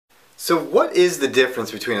So what is the difference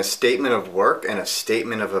between a statement of work and a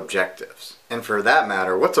statement of objectives? And for that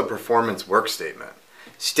matter, what's a performance work statement?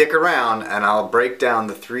 Stick around and I'll break down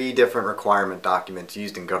the 3 different requirement documents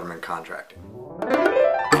used in government contracting.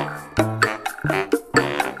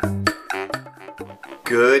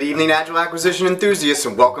 Good evening, Agile Acquisition enthusiasts,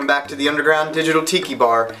 and welcome back to the Underground Digital Tiki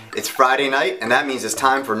Bar. It's Friday night, and that means it's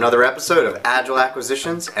time for another episode of Agile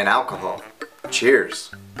Acquisitions and Alcohol. Cheers.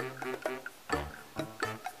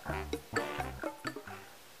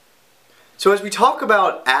 So as we talk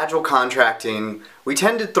about Agile contracting, we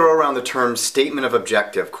tend to throw around the term statement of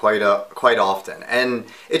objective quite often. And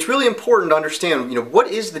it's really important to understand, what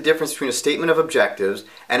is the difference between a statement of objectives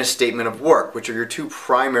and a statement of work, which are your 2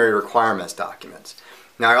 primary requirements documents.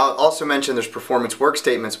 Now, I'll also mention there's performance work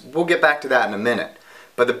statements. We'll get back to that in a minute.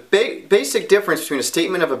 But the basic difference between a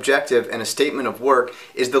statement of objective and a statement of work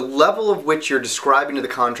is the level of which you're describing to the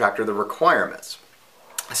contractor the requirements.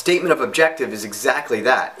 A statement of objective is exactly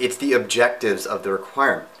that. It's the objectives of the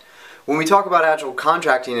requirement. When we talk about Agile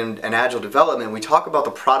contracting and Agile development, we talk about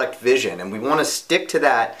the product vision, and we want to stick to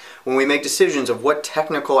that when we make decisions of what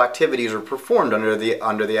technical activities are performed under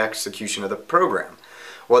the execution of the program.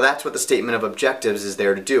 Well, that's what the statement of objectives is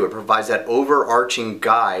there to do. It provides that overarching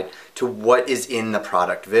guide to what is in the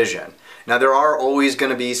product vision. Now, there are always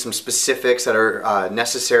going to be some specifics that are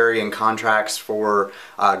necessary in contracts for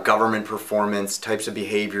government performance, types of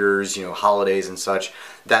behaviors, holidays and such.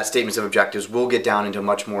 That statements of objectives will get down into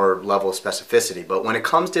much more level of specificity. But when it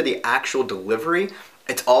comes to the actual delivery,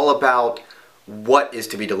 it's all about what is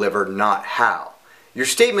to be delivered, not how. Your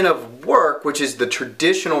statement of work, which is the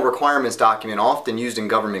traditional requirements document often used in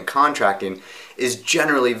government contracting, is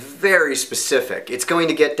generally very specific. It's going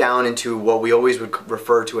to get down into what we always would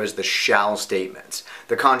refer to as the shall statements.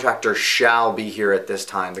 The contractor shall be here at this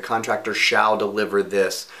time. The contractor shall deliver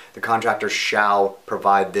this. The contractor shall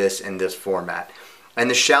provide this in this format. And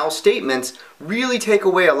the shall statements really take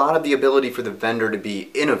away a lot of the ability for the vendor to be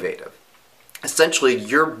innovative. Essentially,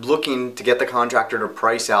 you're looking to get the contractor to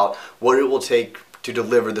price out what it will take to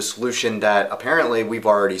deliver the solution that apparently we've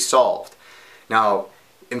already solved. Now,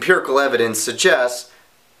 empirical evidence suggests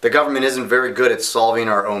the government isn't very good at solving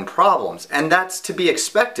our own problems, and that's to be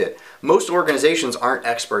expected. Most organizations aren't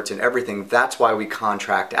experts in everything. That's why we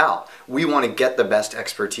contract out. We want to get the best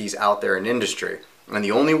expertise out there in industry. And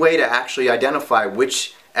the only way to actually identify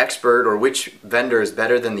which expert or which vendor is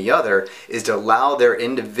better than the other is to allow their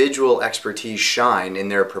individual expertise shine in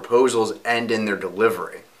their proposals and in their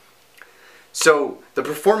delivery. So the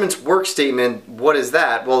performance work statement, what is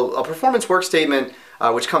that? Well, a performance work statement,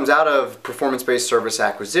 which comes out of performance-based service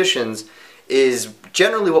acquisitions, is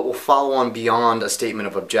generally what will follow on beyond a statement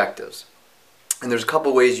of objectives. And there's a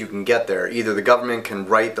couple ways you can get there. Either the government can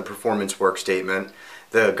write the performance work statement,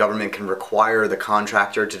 the government can require the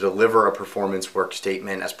contractor to deliver a performance work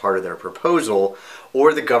statement as part of their proposal,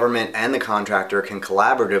 or the government and the contractor can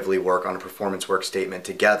collaboratively work on a performance work statement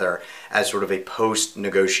together as sort of a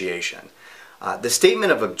post-negotiation. The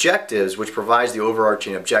statement of objectives, which provides the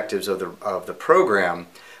overarching objectives of the program,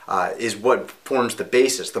 is what forms the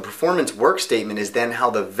basis. The performance work statement is then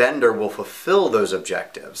how the vendor will fulfill those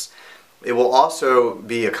objectives. It will also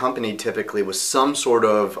be accompanied typically with some sort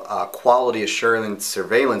of quality assurance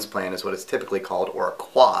surveillance plan, is what it's typically called, or a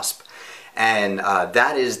QASP. And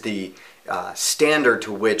that is the standard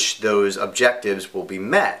to which those objectives will be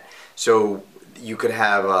met. So you could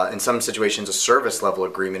have, in some situations, a service level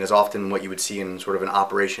agreement is often what you would see in sort of an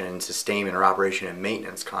operation and sustainment or operation and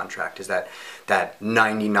maintenance contract, is that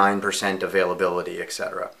 99% availability,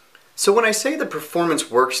 etc. So when I say the performance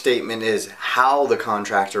work statement is how the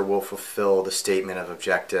contractor will fulfill the statement of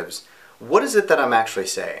objectives, what is it that I'm actually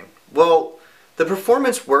saying? Well, the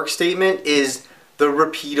performance work statement is the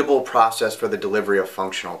repeatable process for the delivery of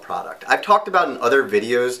functional product. I've talked about in other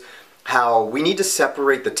videos how we need to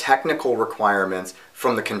separate the technical requirements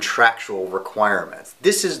from the contractual requirements.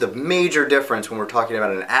 This is the major difference when we're talking about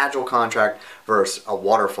an Agile contract versus a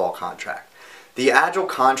waterfall contract. The Agile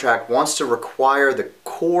contract wants to require the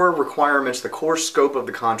core requirements, the core scope of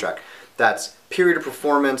the contract. That's period of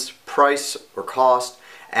performance, price or cost,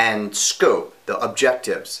 and scope, the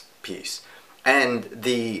objectives piece. And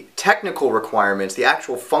the technical requirements, the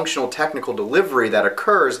actual functional technical delivery that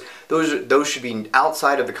occurs, those should be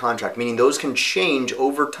outside of the contract, meaning those can change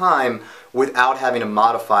over time without having to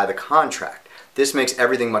modify the contract. This makes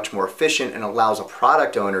everything much more efficient and allows a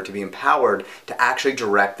product owner to be empowered to actually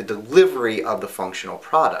direct the delivery of the functional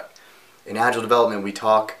product. In Agile development, we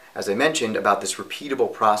talk, as I mentioned, about this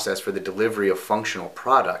repeatable process for the delivery of functional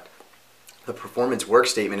product. The performance work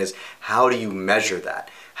statement is how do you measure that?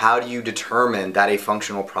 How do you determine that a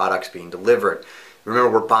functional product is being delivered?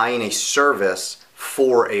 Remember, we're buying a service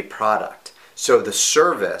for a product. So the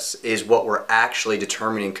service is what we're actually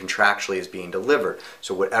determining contractually is being delivered.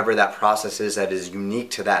 So whatever that process is that is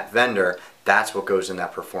unique to that vendor, that's what goes in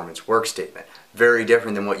that performance work statement. Very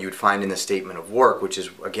different than what you would find in the statement of work, which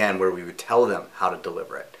is, again, where we would tell them how to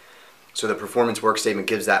deliver it. So the performance work statement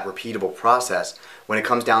gives that repeatable process. When it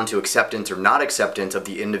comes down to acceptance or not acceptance of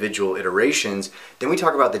the individual iterations, then we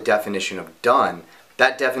talk about the definition of done.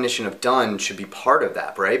 That definition of done should be part of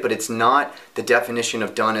that, right? But it's not the definition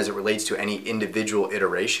of done as it relates to any individual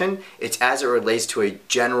iteration. It's as it relates to a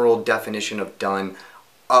general definition of done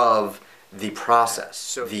of the process.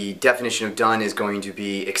 So the definition of done is going to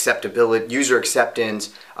be acceptability, user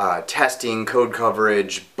acceptance, testing, code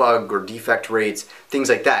coverage, bug or defect rates, things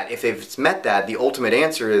like that. If it's met that, the ultimate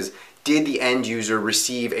answer is, did the end user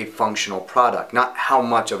receive a functional product? Not how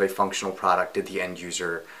much of a functional product did the end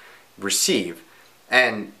user receive.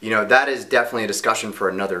 And that is definitely a discussion for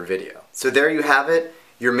another video. So there you have it.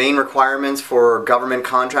 Your main requirements for government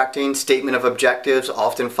contracting: statement of objectives,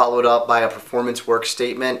 often followed up by a performance work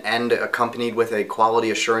statement and accompanied with a quality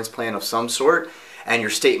assurance plan of some sort, and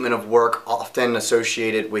your statement of work often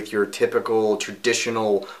associated with your typical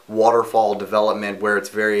traditional waterfall development where it's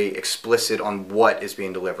very explicit on what is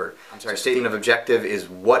being delivered. Statement of objective is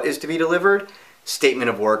what is to be delivered. Statement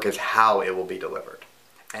of work is how it will be delivered.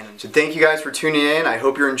 So thank you guys for tuning in. I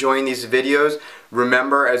hope you're enjoying these videos.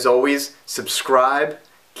 Remember, as always, subscribe,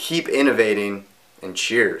 keep innovating, and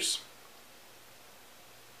cheers.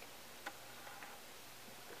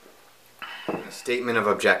 Statement of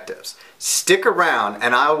objectives. Stick around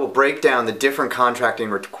and I will break down the different contracting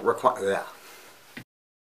requirements.